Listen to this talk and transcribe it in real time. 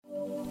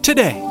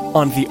Today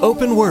on The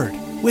Open Word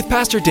with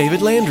Pastor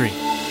David Landry.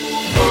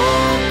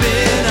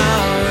 Open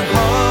our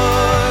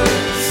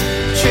hearts,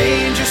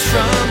 change us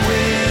from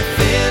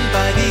within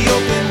by the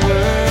open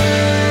word.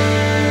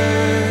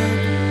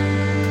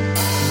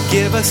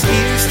 Give us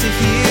ears to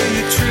hear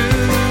your truth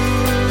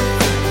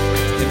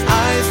and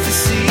eyes to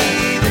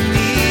see the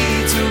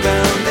needs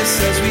around us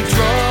as we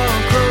draw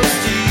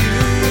close to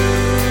you.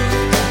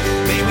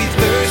 May we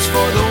thirst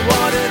for the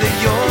water that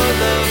your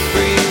love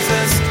brings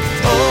us.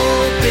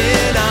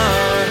 Open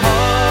our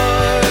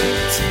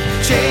hearts,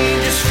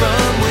 change us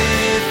from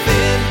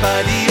within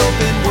by the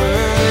open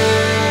word.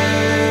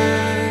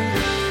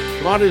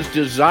 God is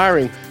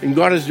desiring and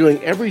God is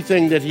doing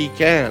everything that He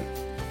can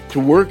to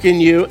work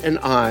in you and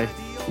I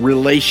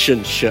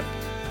relationship.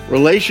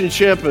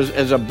 Relationship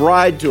as a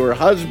bride to her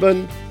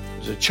husband,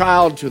 as a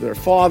child to their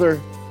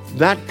father.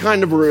 That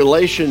kind of a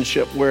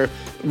relationship where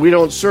we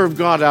don't serve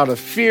God out of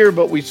fear,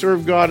 but we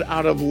serve God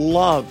out of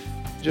love.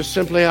 Just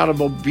simply out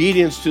of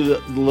obedience to the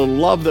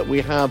love that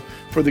we have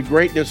for the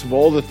greatness of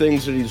all the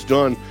things that He's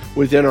done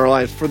within our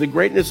lives, for the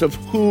greatness of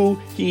who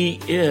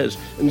He is.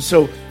 And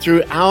so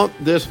throughout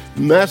this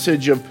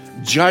message of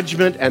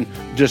judgment and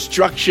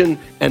destruction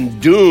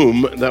and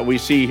doom that we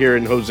see here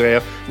in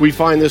Hosea, we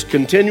find this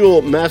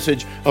continual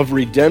message of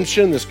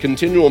redemption, this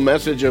continual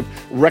message of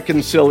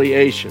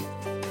reconciliation.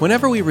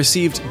 Whenever we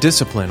received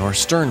discipline or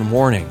stern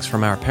warnings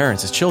from our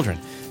parents as children,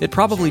 it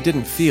probably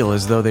didn't feel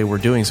as though they were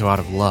doing so out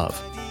of love.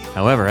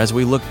 However, as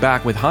we look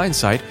back with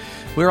hindsight,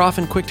 we're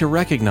often quick to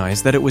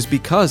recognize that it was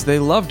because they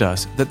loved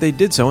us that they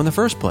did so in the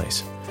first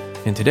place.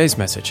 In today's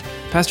message,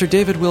 Pastor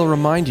David will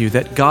remind you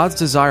that God's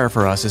desire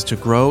for us is to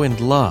grow in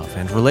love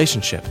and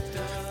relationship.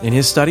 In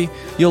his study,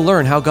 you'll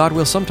learn how God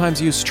will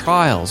sometimes use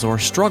trials or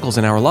struggles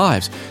in our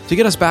lives to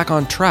get us back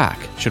on track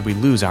should we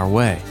lose our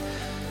way.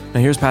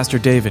 Now here's Pastor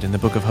David in the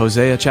book of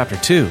Hosea chapter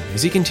 2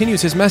 as he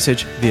continues his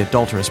message, The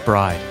Adulterous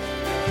Bride.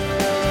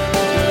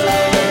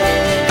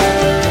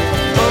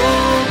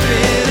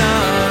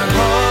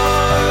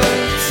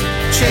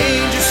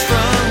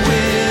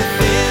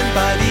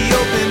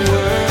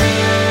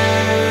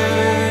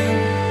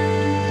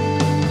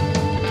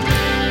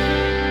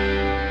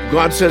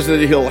 God says that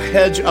He'll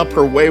hedge up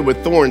her way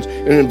with thorns.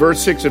 And in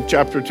verse 6 of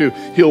chapter 2,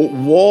 He'll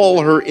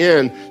wall her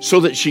in so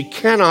that she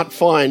cannot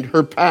find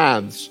her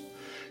paths.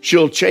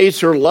 She'll chase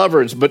her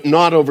lovers, but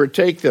not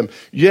overtake them.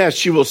 Yes,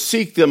 she will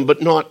seek them,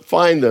 but not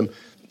find them.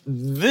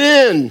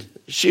 Then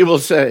she will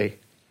say,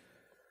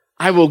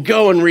 I will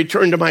go and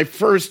return to my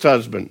first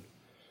husband,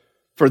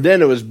 for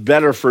then it was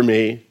better for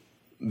me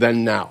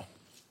than now.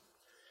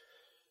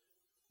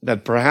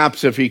 That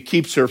perhaps if he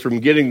keeps her from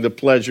getting the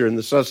pleasure and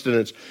the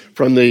sustenance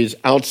from these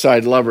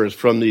outside lovers,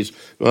 from these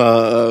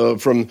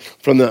from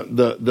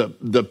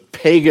the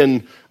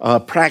pagan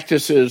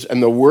practices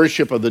and the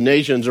worship of the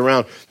nations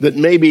around, that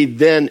maybe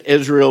then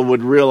Israel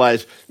would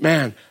realize,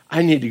 man,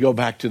 I need to go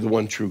back to the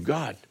one true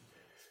God,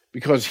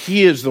 because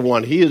He is the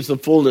one, He is the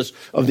fullness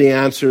of the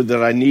answer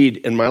that I need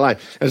in my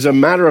life. As a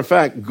matter of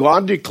fact,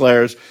 God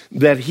declares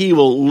that He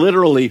will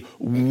literally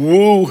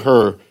woo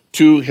her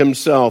to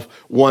Himself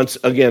once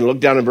again. Look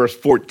down in verse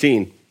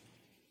 14.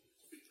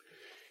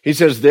 He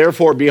says,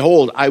 therefore,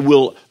 behold, I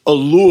will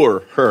allure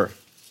her.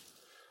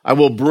 I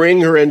will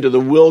bring her into the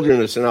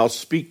wilderness, and I'll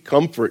speak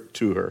comfort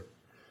to her.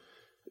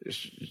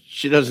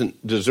 She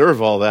doesn't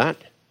deserve all that.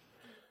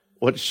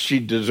 What she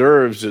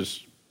deserves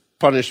is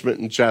punishment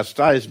and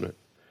chastisement.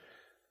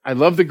 I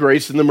love the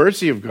grace and the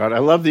mercy of God. I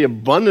love the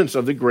abundance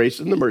of the grace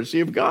and the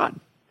mercy of God.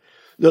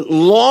 That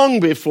long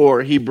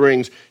before He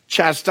brings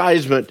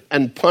chastisement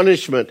and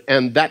punishment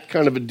and that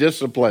kind of a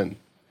discipline,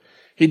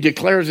 He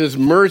declares His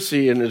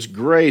mercy and His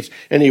grace,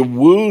 and He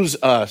woos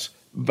us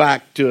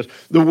back to us.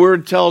 The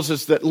Word tells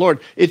us that, Lord,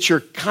 it's your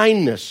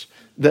kindness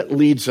that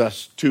leads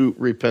us to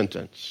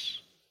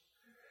repentance.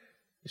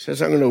 He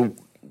says, I'm going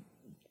to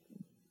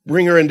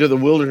bring her into the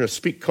wilderness,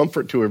 speak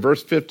comfort to her.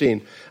 Verse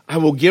 15, I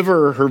will give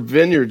her her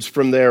vineyards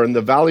from there in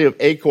the valley of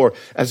Achor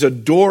as a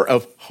door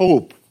of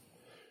hope.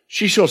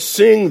 She shall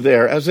sing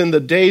there as in the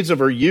days of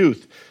her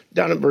youth.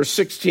 Down in verse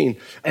 16,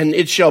 and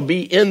it shall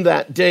be in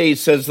that day,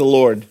 says the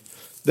Lord,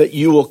 that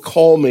you will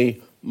call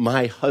me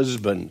my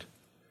husband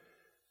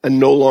and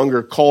no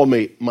longer call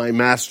me my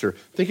master.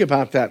 Think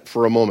about that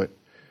for a moment.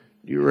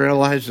 Do you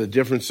realize the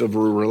difference of a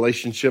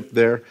relationship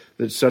there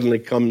that suddenly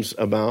comes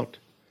about?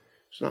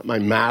 It's not my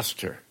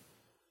master.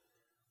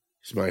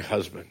 He's my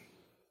husband.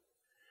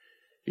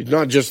 He's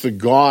not just the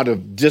God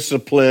of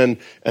discipline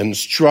and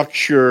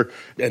structure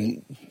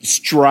and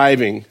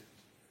striving.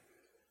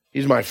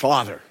 He's my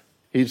Father.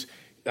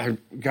 I've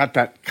got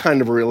that kind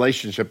of a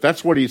relationship.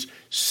 That's what He's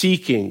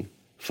seeking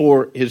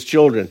for His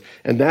children.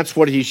 And that's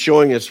what He's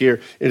showing us here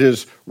in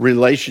His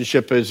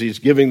relationship as He's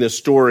giving this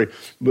story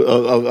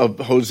of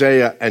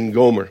Hosea and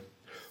Gomer.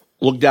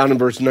 Look down in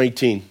verse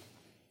 19.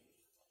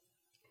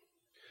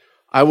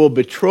 I will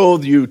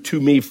betroth you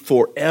to me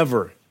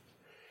forever.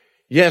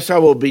 Yes, I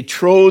will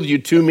betroth you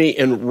to me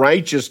in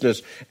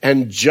righteousness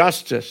and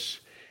justice,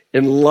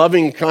 in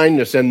loving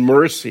kindness and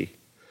mercy.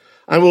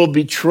 I will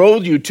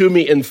betroth you to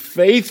me in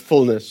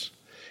faithfulness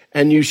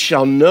and you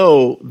shall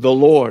know the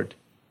Lord.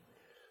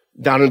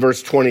 Down in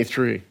verse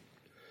 23.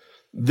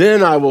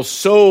 Then I will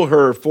sow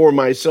her for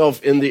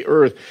myself in the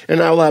earth, and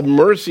I will have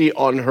mercy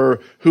on her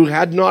who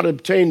had not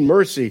obtained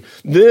mercy.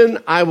 Then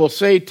I will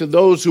say to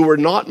those who were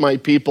not my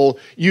people,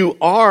 you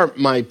are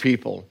my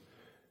people.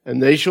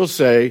 And they shall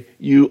say,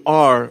 you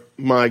are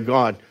my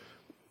God.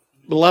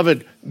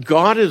 Beloved,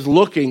 God is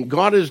looking,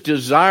 God is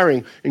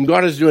desiring, and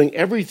God is doing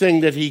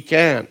everything that he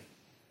can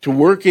to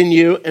work in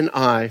you and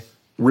I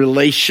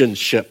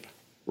relationship.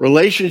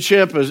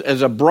 Relationship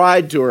as a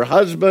bride to her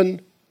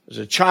husband, as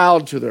a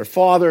child to their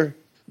father.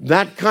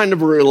 That kind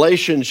of a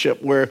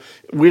relationship where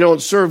we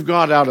don't serve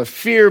God out of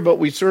fear, but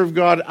we serve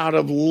God out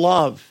of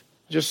love.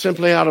 Just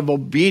simply out of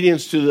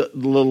obedience to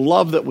the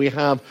love that we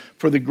have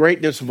for the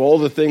greatness of all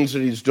the things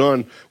that he's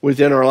done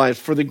within our lives,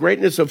 for the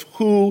greatness of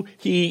who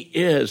he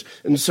is.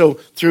 And so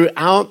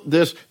throughout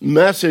this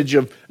message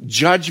of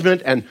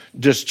judgment and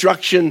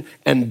destruction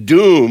and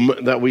doom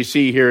that we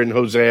see here in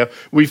Hosea,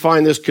 we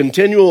find this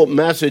continual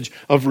message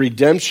of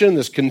redemption,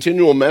 this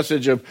continual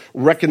message of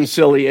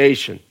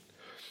reconciliation.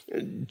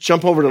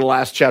 Jump over to the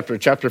last chapter,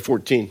 chapter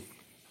 14.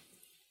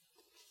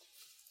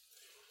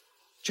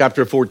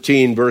 Chapter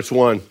 14, verse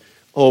 1.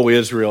 O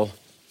Israel,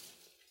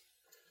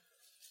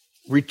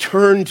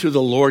 return to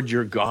the Lord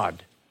your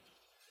God.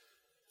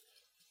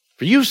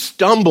 For you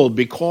stumbled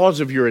because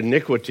of your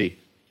iniquity.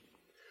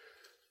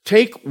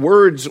 Take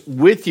words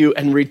with you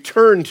and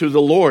return to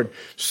the Lord.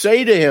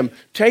 Say to him,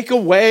 take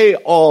away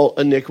all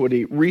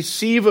iniquity.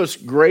 Receive us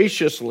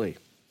graciously.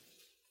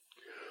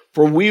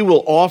 For we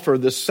will offer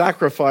the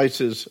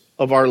sacrifices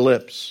of our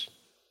lips.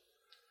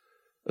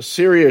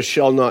 Assyria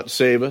shall not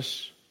save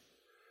us.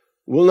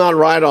 We'll not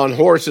ride on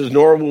horses,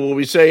 nor will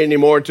we say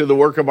anymore to the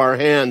work of our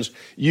hands,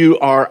 you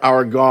are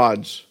our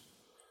gods.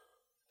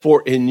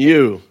 For in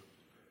you,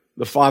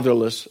 the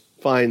fatherless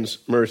finds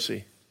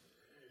mercy.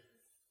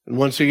 And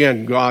once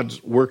again,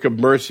 God's work of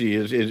mercy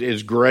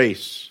is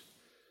grace,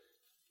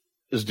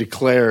 is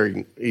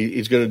declaring.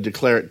 He's going to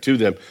declare it to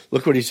them.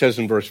 Look what he says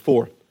in verse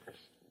 4.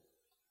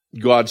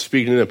 God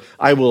speaking to them,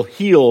 I will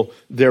heal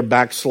their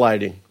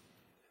backsliding.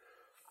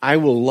 I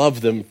will love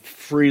them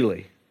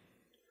freely.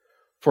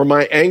 For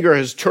my anger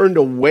has turned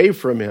away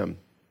from him.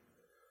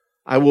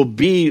 I will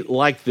be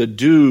like the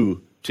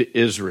dew to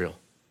Israel.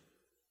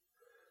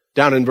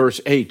 Down in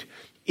verse 8,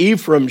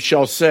 Ephraim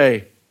shall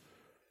say,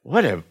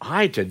 what have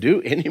I to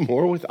do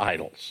anymore with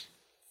idols?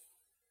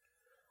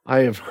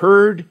 I have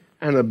heard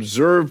and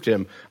observed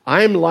him.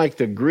 I am like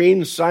the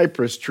green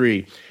cypress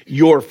tree.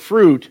 Your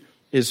fruit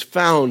is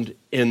found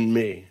in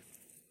me.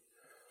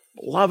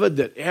 Beloved,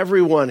 that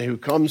everyone who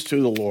comes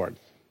to the Lord,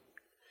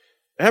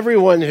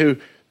 everyone who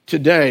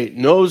today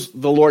knows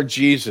the Lord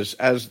Jesus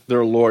as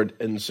their Lord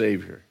and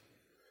Savior,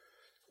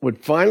 would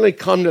finally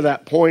come to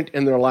that point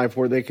in their life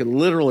where they can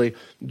literally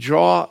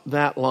draw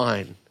that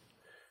line.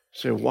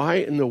 Say, why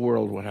in the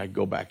world would I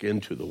go back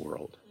into the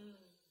world?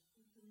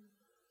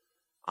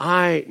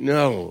 I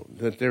know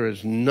that there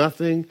is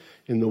nothing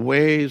in the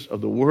ways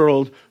of the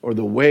world or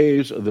the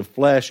ways of the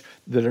flesh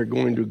that are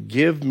going to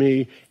give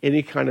me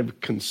any kind of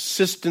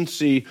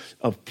consistency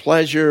of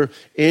pleasure,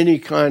 any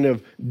kind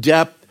of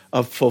depth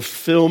of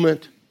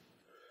fulfillment,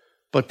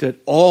 but that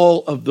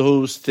all of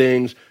those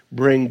things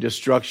bring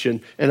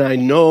destruction. And I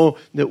know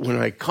that when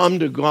I come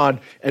to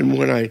God and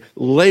when I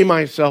lay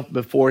myself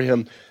before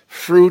him,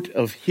 fruit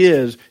of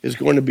his is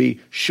going to be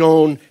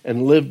shown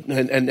and lived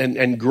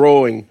and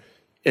growing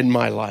in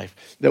my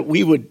life. That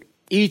we would,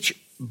 each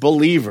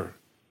believer,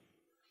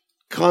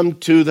 come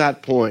to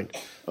that point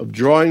of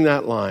drawing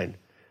that line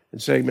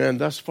and saying, man,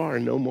 thus far,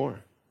 no more.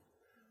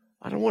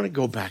 I don't want to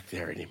go back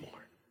there anymore.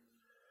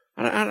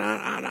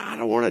 I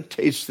don't want to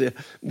taste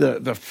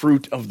the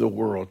fruit of the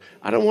world.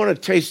 I don't want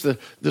to taste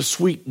the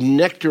sweet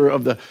nectar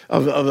of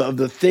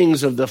the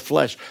things of the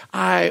flesh.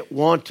 I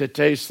want to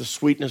taste the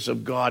sweetness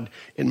of God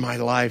in my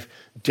life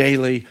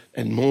daily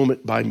and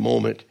moment by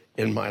moment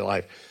in my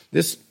life.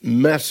 This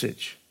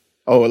message,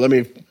 let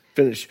me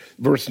finish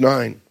verse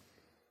 9.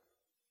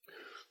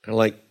 Kind of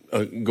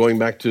like going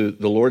back to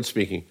the Lord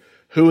speaking.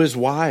 Who is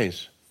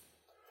wise?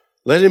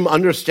 Let him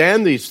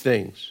understand these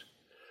things.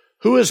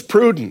 Who is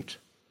prudent?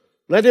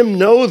 Let him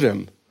know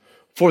them.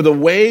 For the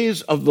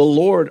ways of the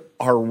Lord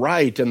are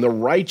right, and the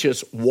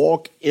righteous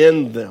walk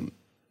in them.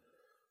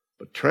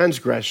 But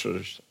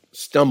transgressors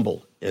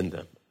stumble in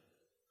them.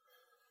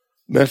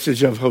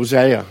 Message of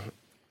Hosea.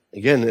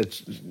 Again,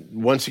 it's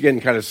once again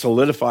kind of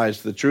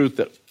solidifies the truth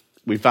that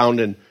we found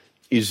in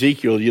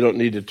Ezekiel. You don't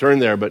need to turn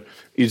there, but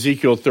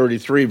Ezekiel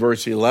 33,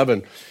 verse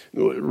 11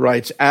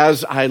 writes,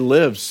 as I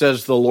live,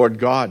 says the Lord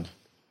God,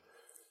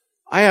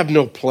 I have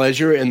no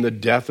pleasure in the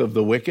death of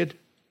the wicked,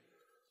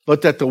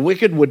 but that the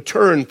wicked would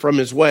turn from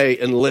his way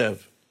and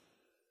live.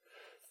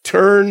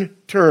 Turn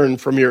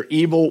from your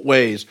evil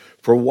ways,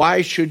 for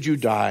why should you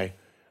die,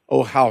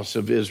 O house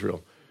of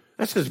Israel?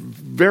 That's the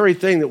very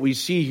thing that we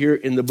see here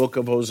in the book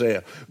of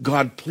Hosea.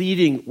 God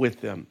pleading with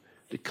them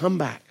to come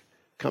back,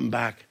 come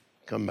back,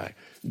 come back.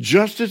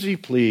 Just as he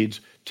pleads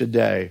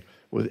today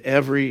with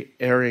every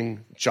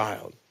erring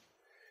child.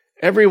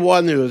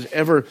 Everyone who has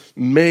ever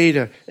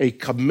made a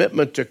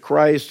commitment to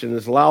Christ and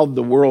has allowed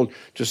the world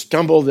to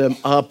stumble them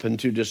up and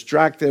to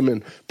distract them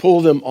and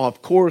pull them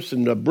off course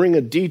and to bring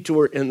a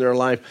detour in their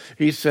life,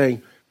 he's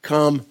saying,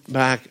 come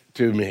back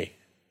to me.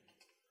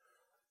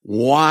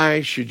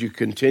 Why should you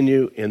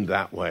continue in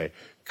that way?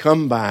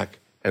 Come back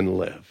and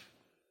live.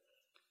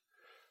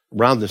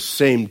 Around the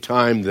same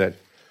time that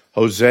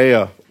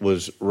Hosea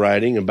was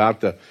writing, about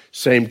the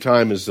same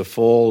time as the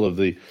fall of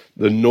the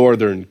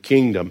northern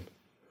kingdom,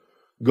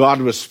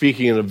 God was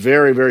speaking in a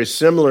very, very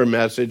similar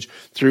message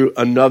through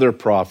another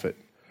prophet,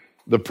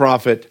 the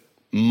prophet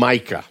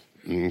Micah.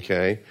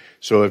 Okay?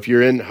 So if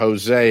you're in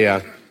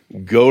Hosea,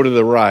 go to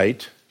the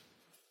right,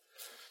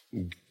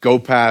 go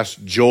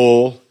past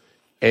Joel,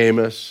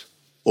 Amos,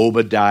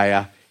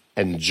 Obadiah,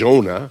 and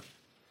Jonah,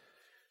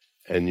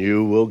 and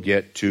you will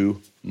get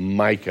to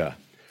Micah.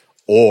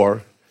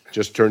 Or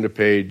just turn to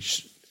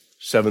page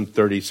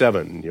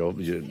 737.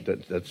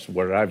 That's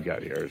what I've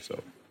got here.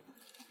 So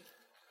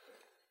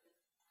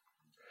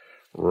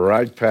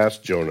right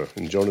past Jonah,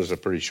 and Jonah's a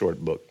pretty short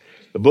book.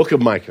 The book of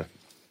Micah.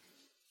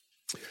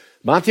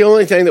 About the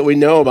only thing that we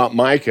know about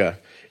Micah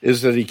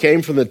is that he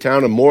came from the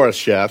town of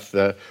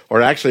Moresheth,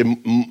 or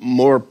actually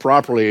more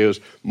properly it was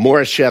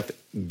Moresheth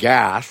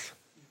Gath.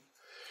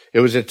 It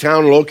was a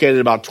town located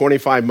about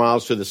 25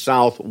 miles to the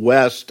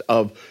southwest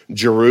of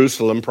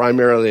Jerusalem,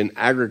 primarily an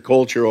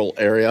agricultural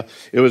area.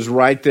 It was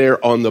right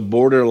there on the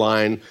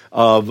borderline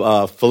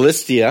of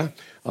Philistia,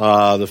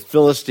 the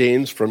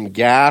Philistines from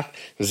Gath.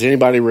 Does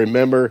anybody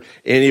remember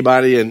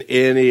anybody in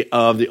any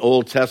of the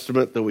Old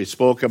Testament that we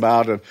spoke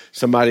about, of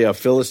somebody, a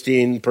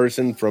Philistine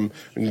person from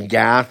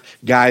Gath,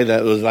 guy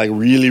that was like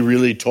really,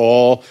 really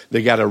tall?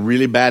 They got a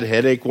really bad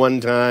headache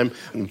one time.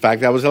 In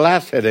fact, that was the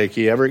last headache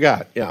he ever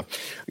got. Yeah.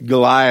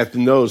 Goliath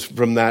and those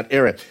from that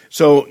area.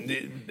 So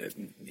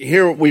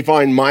here we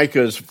find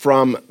Micah's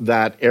from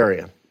that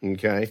area.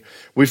 Okay,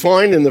 we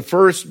find in the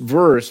first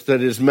verse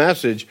that his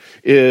message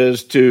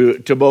is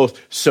to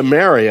both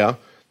Samaria,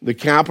 the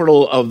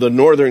capital of the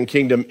northern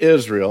kingdom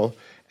Israel,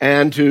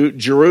 and to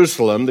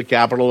Jerusalem, the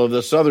capital of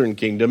the southern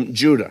kingdom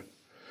Judah.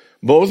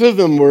 Both of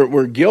them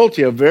were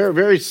guilty of very,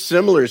 very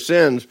similar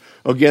sins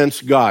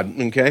against God.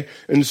 Okay,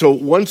 and so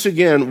once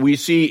again we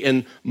see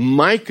in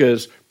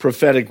Micah's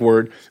prophetic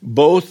word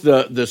both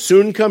the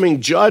soon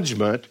coming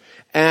judgment,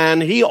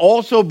 and he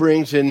also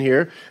brings in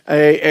here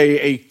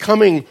a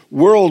coming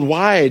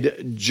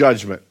worldwide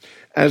judgment.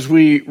 As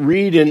we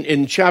read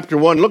in chapter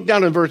 1, look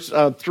down in verse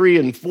 3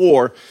 and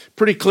 4,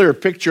 pretty clear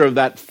picture of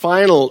that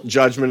final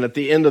judgment at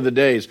the end of the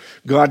days,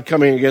 God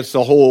coming against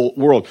the whole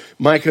world.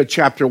 Micah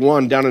chapter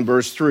 1, down in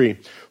verse 3.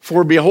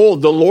 For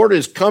behold, the Lord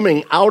is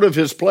coming out of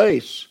his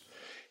place.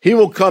 He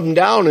will come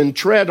down and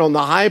tread on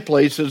the high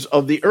places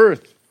of the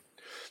earth.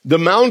 The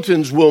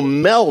mountains will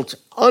melt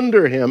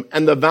under him,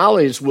 and the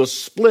valleys will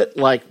split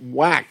like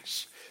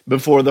wax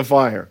before the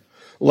fire,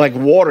 like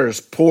waters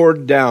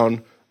poured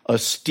down a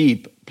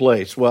steep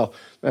place. Well,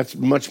 that's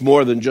much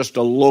more than just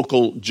a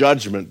local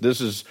judgment. This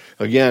is,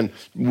 again,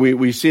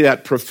 we see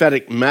that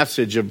prophetic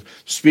message of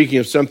speaking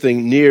of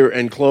something near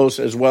and close,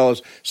 as well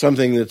as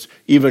something that's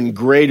even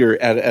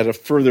greater at a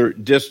further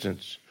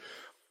distance.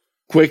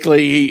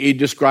 Quickly, he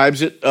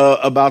describes it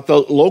about the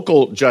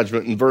local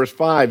judgment. In verse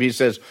 5, he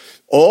says,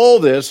 all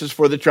this is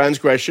for the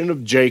transgression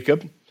of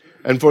Jacob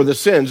and for the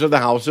sins of the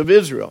house of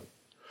Israel.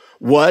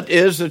 What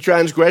is the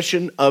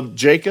transgression of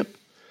Jacob?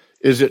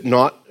 Is it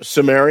not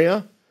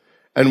Samaria?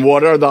 And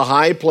what are the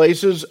high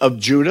places of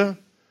Judah?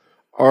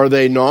 Are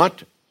they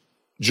not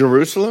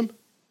Jerusalem?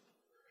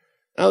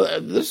 Now,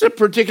 this is a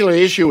particular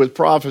issue with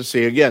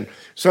prophecy. Again,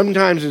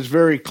 sometimes it's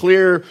very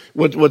clear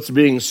what's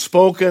being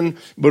spoken,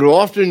 but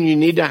often you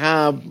need to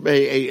have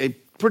a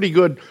pretty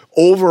good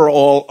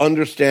overall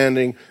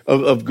understanding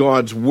of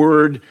God's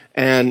word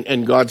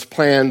and God's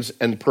plans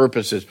and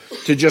purposes.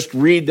 To just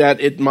read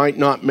that, it might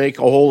not make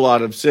a whole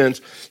lot of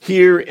sense.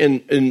 Here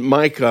in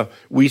Micah,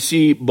 we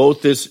see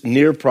both this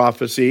near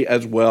prophecy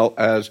as well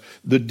as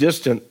the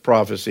distant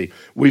prophecy.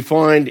 We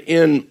find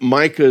in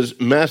Micah's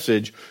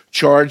message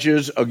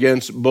charges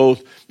against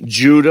both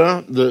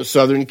Judah, the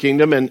southern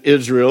kingdom, and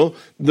Israel,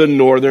 the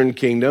northern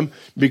kingdom,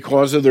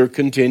 because of their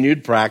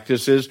continued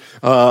practices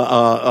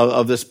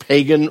of this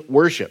pagan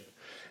worship.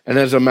 And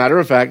as a matter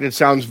of fact, it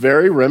sounds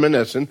very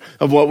reminiscent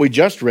of what we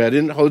just read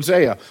in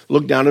Hosea.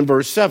 Look down in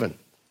verse 7.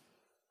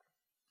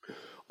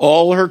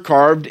 All her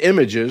carved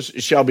images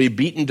shall be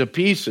beaten to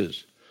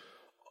pieces,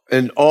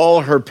 and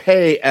all her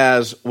pay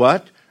as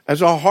what?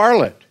 As a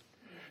harlot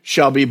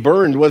shall be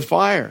burned with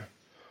fire.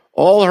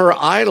 All her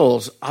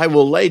idols I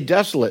will lay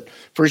desolate,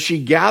 for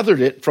she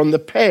gathered it from the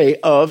pay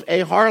of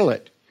a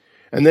harlot,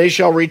 and they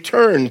shall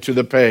return to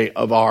the pay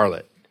of a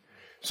harlot.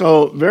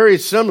 So very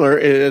similar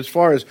as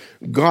far as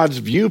God's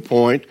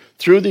viewpoint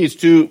through these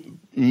two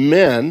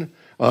men,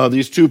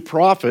 these two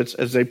prophets,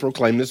 as they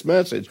proclaim this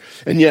message.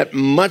 And yet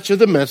much of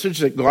the message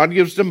that God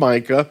gives to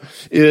Micah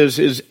is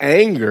his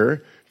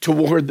anger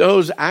toward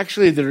those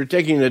actually that are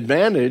taking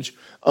advantage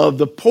of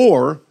the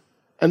poor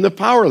and the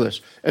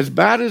powerless. As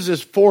bad as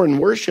this foreign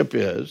worship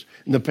is,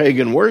 and the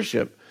pagan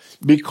worship,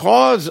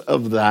 because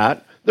of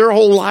that, their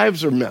whole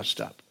lives are messed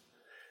up.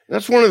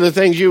 That's one of the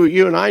things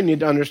you and I need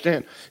to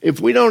understand. If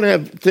we don't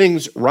have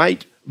things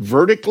right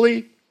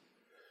vertically,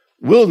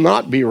 we'll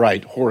not be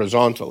right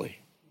horizontally.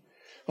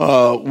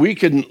 We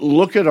can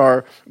look at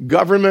our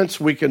governments.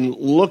 We can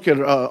look at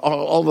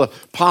all the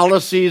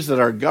policies that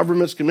our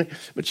governments can make.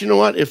 But you know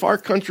what? If our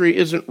country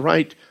isn't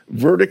right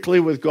vertically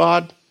with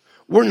God,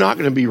 we're not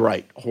going to be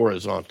right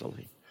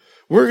horizontally.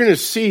 We're going to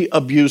see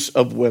abuse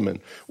of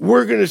women.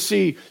 We're going to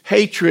see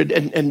hatred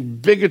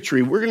and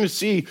bigotry. We're going to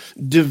see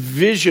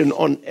division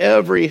on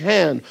every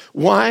hand.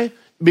 Why?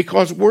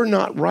 Because we're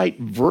not right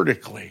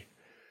vertically.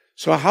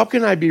 So how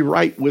can I be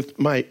right with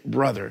my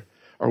brother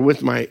or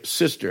with my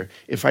sister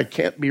if I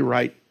can't be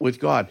right with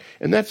God?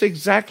 And that's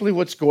exactly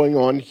what's going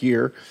on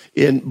here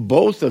in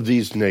both of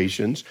these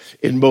nations,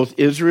 in both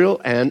Israel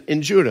and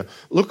in Judah.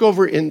 Look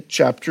over in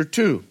chapter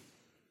 2.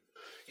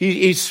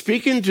 He's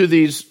speaking to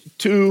these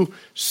two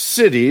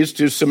cities,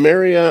 to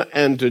Samaria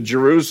and to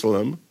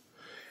Jerusalem.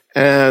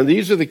 And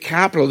these are the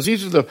capitals.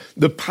 These are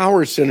the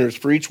power centers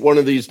for each one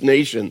of these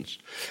nations.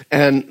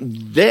 And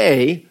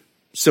they,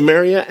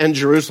 Samaria and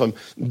Jerusalem,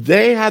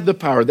 they had the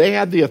power. They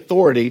had the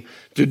authority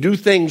to do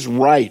things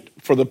right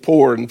for the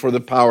poor and for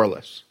the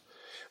powerless.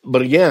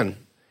 But again,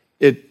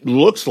 it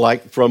looks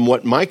like from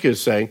what Micah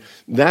is saying,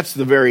 that's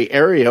the very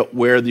area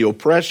where the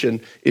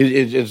oppression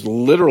is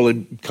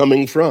literally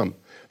coming from.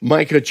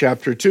 Micah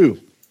chapter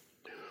 2.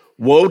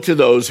 Woe to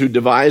those who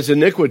devise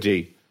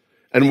iniquity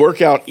and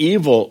work out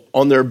evil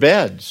on their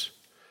beds.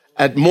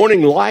 At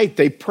morning light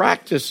they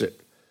practice it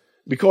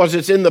because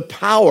it's in the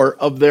power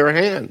of their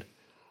hand.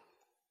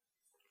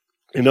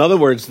 In other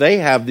words, they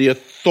have the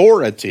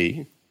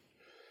authority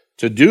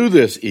to do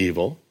this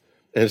evil,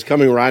 and it's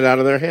coming right out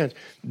of their hands.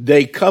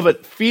 They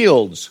covet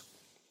fields,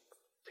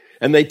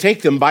 and they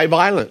take them by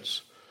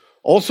violence.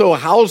 Also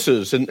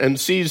houses, and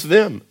seize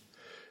them.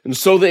 And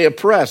so they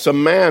oppress a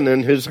man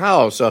and his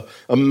house, a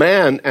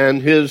man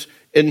and his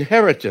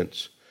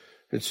inheritance.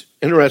 It's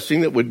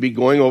interesting that we'd be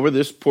going over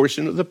this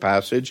portion of the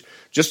passage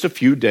just a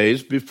few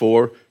days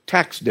before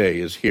tax day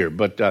is here,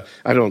 but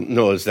I don't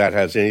know as that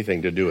has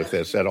anything to do with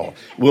this at all.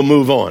 We'll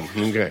move on.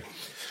 Okay.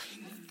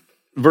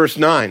 Verse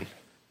 9.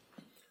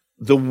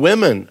 The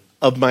women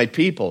of my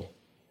people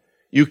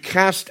you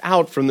cast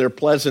out from their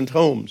pleasant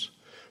homes.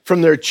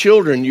 From their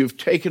children you've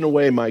taken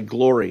away my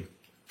glory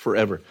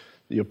forever.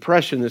 The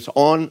oppression that's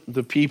on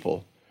the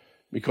people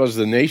because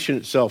the nation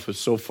itself is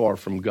so far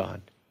from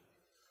God.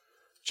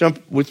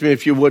 Jump with me,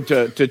 if you would,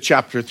 to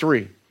chapter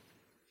 3.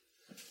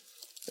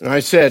 And I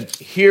said,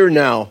 hear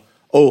now,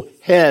 O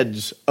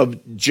heads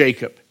of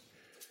Jacob,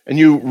 and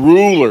you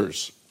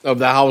rulers of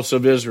the house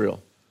of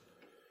Israel.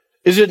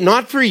 Is it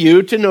not for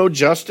you to know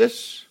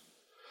justice?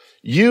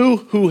 You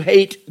who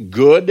hate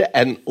good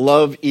and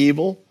love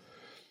evil?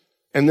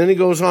 And then he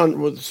goes on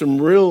with some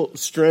real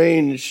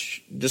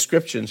strange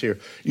descriptions here.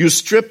 You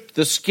stripped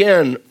the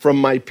skin from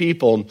my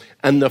people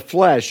and the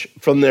flesh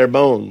from their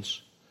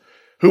bones,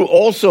 who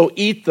also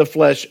eat the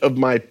flesh of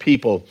my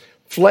people,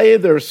 flay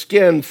their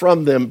skin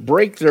from them,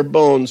 break their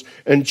bones,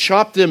 and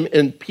chop them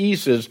in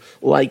pieces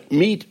like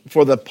meat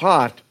for the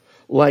pot,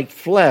 like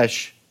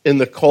flesh in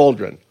the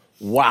cauldron.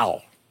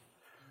 Wow.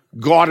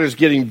 God is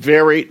getting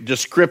very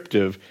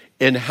descriptive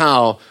in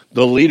how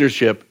the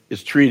leadership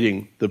is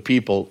treating the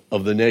people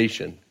of the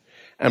nation.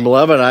 And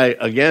beloved, I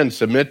again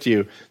submit to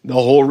you, the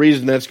whole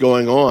reason that's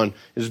going on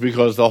is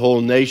because the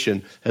whole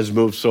nation has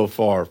moved so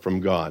far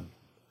from God.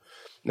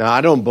 Now,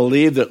 I don't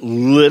believe that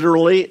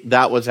literally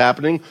that was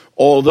happening,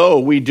 although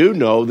we do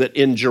know that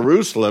in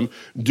Jerusalem,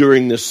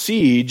 during the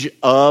siege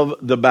of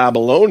the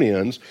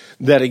Babylonians,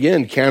 that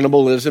again,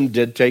 cannibalism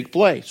did take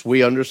place.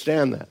 We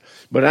understand that.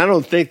 But I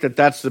don't think that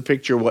that's the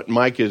picture what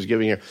Micah is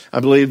giving here.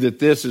 I believe that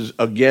this is,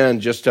 again,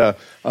 just a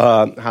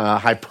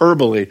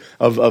hyperbole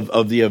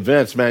of the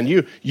events. Man,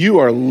 you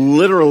are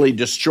literally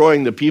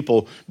destroying the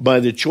people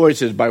by the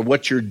choices, by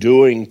what you're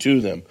doing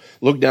to them.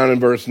 Look down in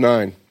verse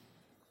 9.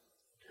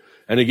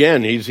 And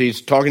again,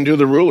 he's talking to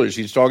the rulers.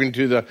 He's talking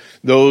to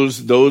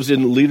those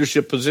in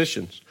leadership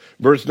positions.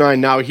 Verse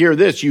 9, now hear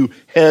this, you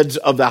heads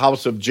of the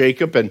house of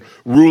Jacob and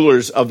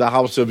rulers of the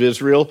house of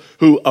Israel,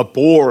 who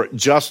abhor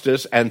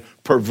justice and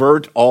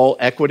pervert all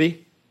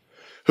equity,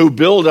 who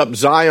build up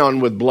Zion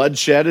with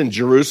bloodshed and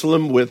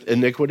Jerusalem with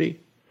iniquity.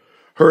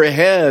 Her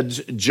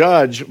heads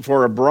judge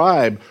for a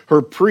bribe,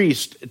 her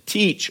priests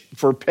teach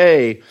for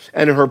pay,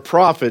 and her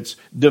prophets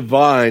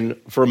divine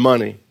for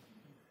money.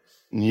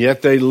 And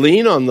yet they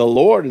lean on the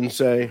Lord and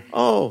say,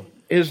 oh,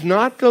 is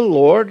not the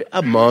Lord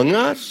among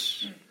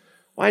us?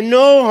 Why,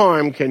 no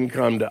harm can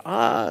come to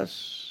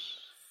us.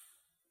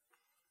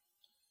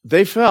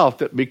 They felt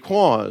that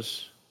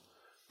because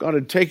God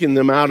had taken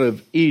them out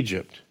of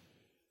Egypt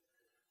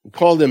and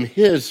called them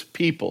his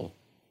people,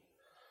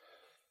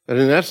 that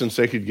in essence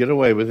they could get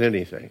away with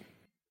anything.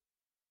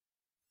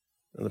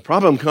 And the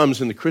problem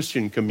comes in the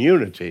Christian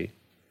community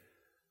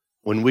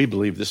when we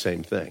believe the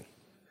same thing.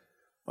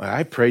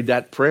 I prayed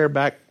that prayer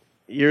back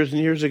years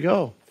and years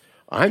ago.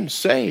 I'm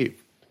saved.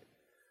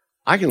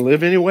 I can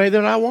live any way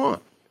that I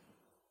want.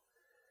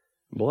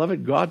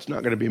 Beloved, God's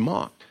not going to be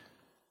mocked.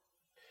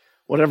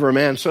 Whatever a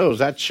man sows,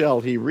 that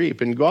shall he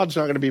reap. And God's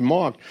not going to be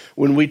mocked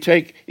when we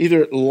take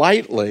either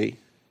lightly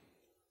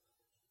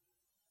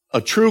a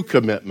true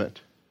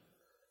commitment,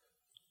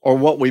 or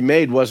what we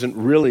made wasn't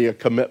really a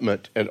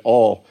commitment at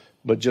all,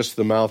 but just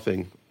the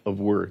mouthing of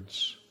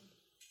words.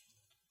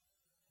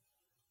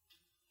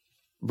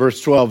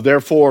 Verse 12,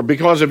 therefore,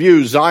 because of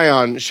you,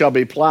 Zion shall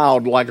be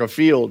plowed like a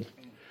field.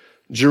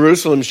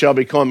 Jerusalem shall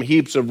become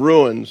heaps of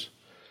ruins,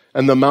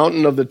 and the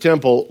mountain of the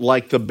temple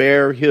like the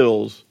bare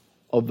hills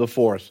of the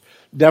forest.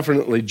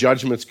 Definitely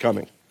judgment's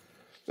coming.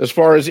 As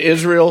far as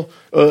Israel,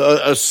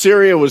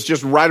 Assyria was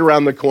just right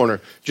around the corner,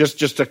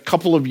 just a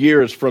couple of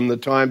years from the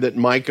time that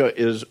Micah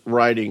is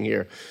writing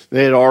here.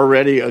 They had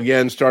already,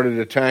 again, started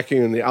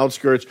attacking in the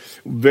outskirts.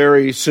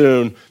 Very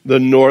soon, the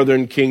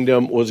northern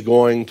kingdom was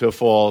going to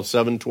fall,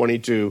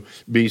 722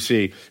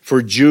 BC.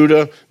 For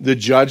Judah, the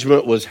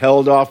judgment was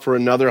held off for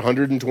another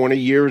 120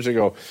 years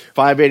ago.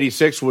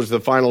 586 was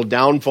the final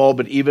downfall,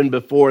 but even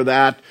before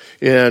that,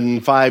 in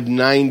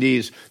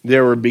 590s, they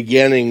were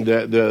beginning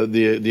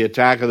the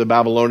attack of the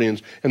Babylonians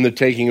and the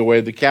taking away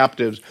of the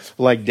captives,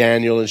 like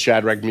Daniel and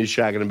Shadrach,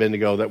 Meshach, and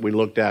Abednego that we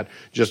looked at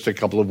just a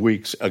couple of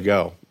weeks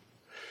ago.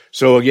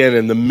 So again,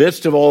 in the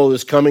midst of all of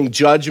this coming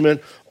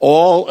judgment,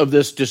 all of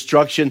this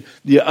destruction,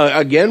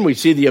 again, we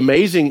see the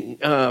amazing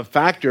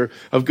factor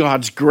of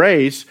God's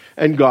grace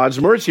and God's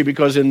mercy,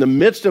 because in the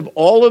midst of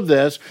all of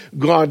this,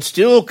 God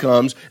still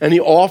comes and he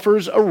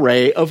offers a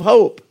ray of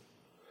hope.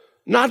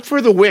 Not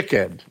for the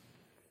wicked,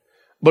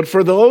 but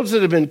for those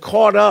that have been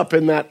caught up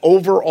in that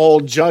overall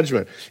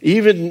judgment,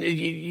 even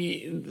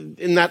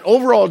in that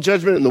overall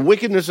judgment and the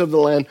wickedness of the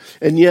land,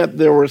 and yet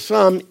there were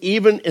some,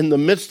 even in the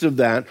midst of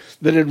that,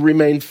 that had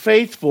remained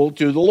faithful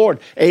to the Lord.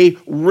 A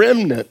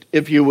remnant,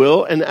 if you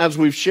will, and as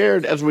we've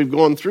shared, as we've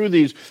gone through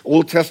these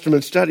Old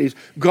Testament studies,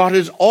 God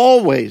has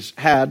always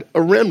had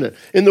a remnant.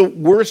 In the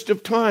worst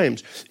of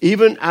times,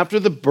 even after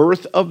the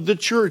birth of the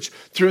church,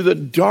 through the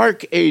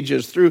dark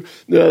ages, through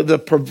the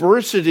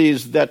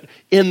perversities that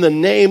in the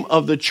name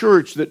of the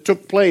church that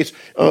took place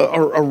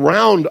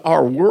around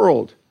our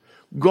world,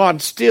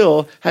 God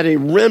still had a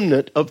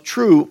remnant of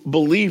true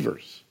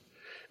believers.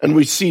 And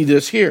we see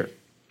this here.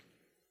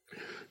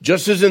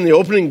 Just as in the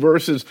opening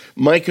verses,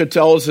 Micah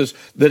tells us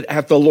that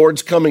at the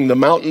Lord's coming, the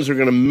mountains are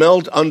going to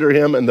melt under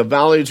him and the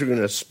valleys are going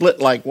to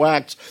split like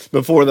wax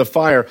before the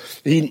fire.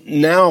 He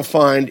now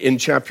find in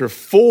chapter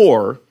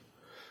 4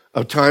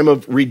 a time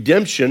of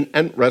redemption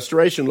and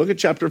restoration. Look at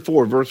chapter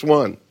 4, verse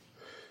 1.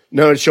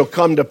 Now it shall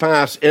come to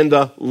pass in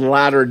the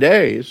latter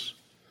days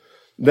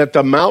that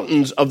the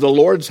mountains of the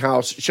Lord's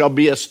house shall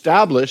be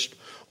established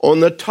on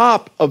the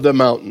top of the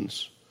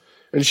mountains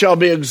and shall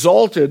be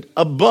exalted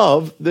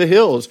above the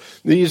hills.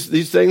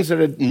 These things that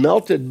had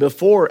melted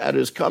before at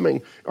his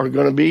coming are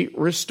going to be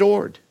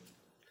restored.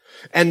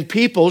 And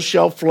people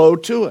shall flow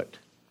to it.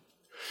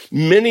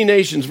 Many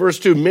nations, verse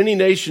 2, many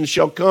nations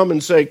shall come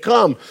and say,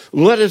 come,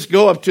 let us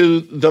go up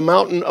to the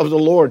mountain of the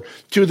Lord,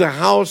 to the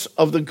house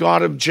of the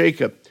God of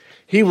Jacob.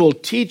 He will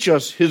teach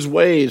us his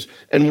ways,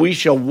 and we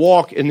shall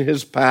walk in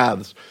his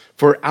paths.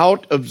 For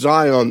out of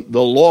Zion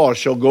the law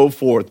shall go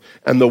forth,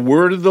 and the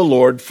word of the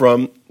Lord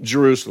from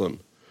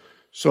Jerusalem.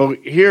 So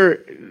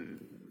here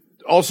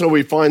also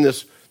we find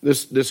this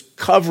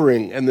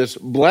covering and this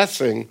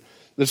blessing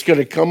that's going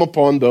to come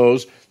upon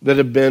those that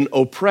have been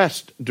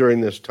oppressed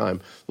during this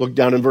time. Look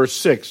down in verse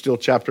 6, still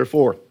chapter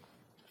 4.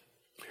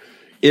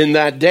 In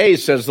that day,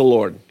 says the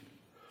Lord,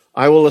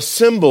 I will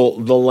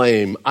assemble the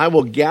lame. I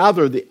will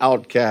gather the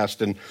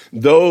outcast and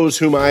those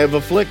whom I have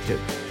afflicted,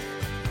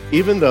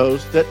 even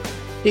those that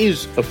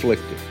he's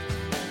afflicted.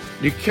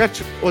 You catch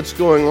what's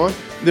going on?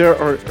 There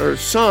are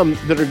some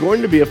that are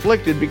going to be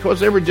afflicted because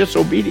they were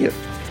disobedient.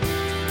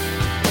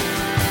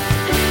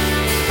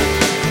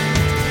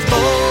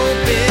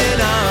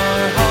 Open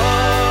our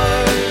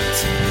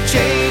hearts,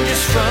 change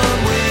us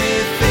from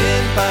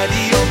within by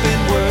the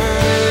open word.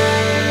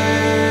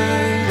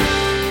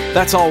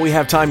 That's all we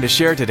have time to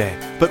share today,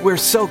 but we're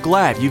so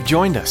glad you've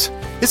joined us.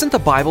 Isn't the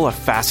Bible a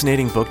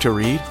fascinating book to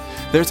read?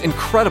 There's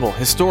incredible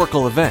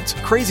historical events,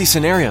 crazy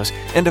scenarios,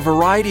 and a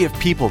variety of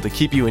people to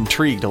keep you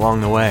intrigued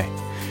along the way.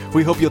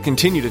 We hope you'll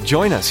continue to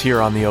join us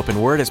here on The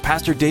Open Word as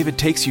Pastor David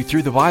takes you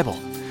through the Bible.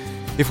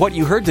 If what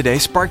you heard today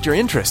sparked your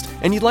interest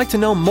and you'd like to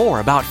know more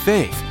about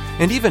faith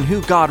and even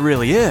who God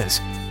really is,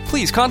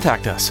 please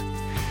contact us.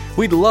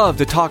 We'd love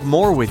to talk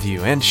more with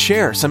you and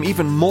share some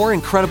even more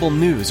incredible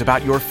news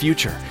about your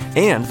future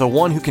and the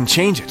one who can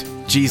change it,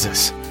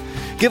 Jesus.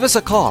 Give us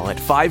a call at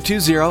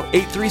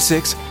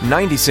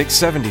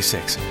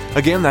 520-836-9676.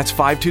 Again, that's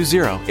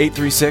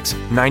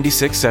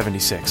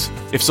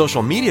 520-836-9676. If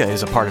social media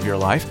is a part of your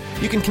life,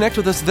 you can connect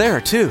with us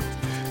there too.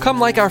 Come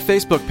like our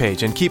Facebook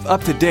page and keep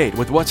up to date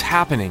with what's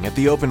happening at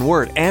The Open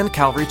Word and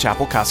Calvary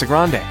Chapel, Casa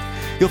Grande.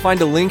 You'll find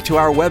a link to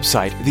our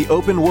website,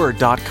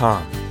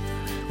 theopenword.com.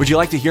 Would you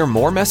like to hear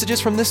more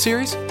messages from this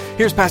series?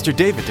 Here's Pastor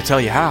David to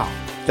tell you how.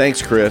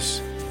 Thanks, Chris.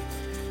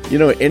 You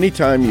know, any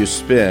time you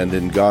spend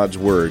in God's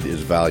Word is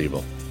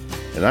valuable,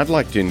 and I'd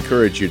like to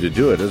encourage you to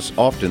do it as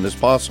often as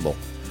possible.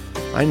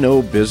 I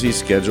know busy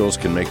schedules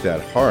can make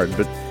that hard,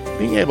 but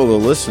being able to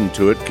listen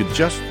to it could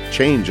just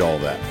change all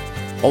that.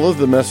 All of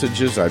the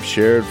messages I've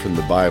shared from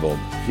the Bible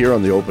here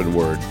on The Open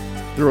Word,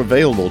 they're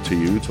available to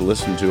you to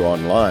listen to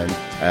online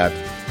at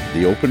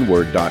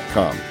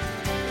theopenword.com.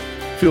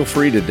 Feel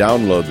free to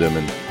download them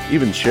and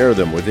even share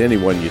them with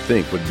anyone you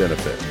think would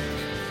benefit.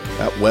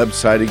 That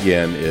website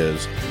again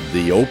is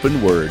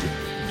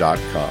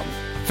theopenword.com.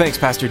 Thanks,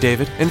 Pastor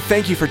David, and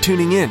thank you for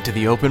tuning in to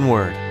The Open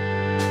Word.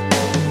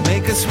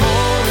 Make us more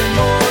and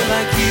more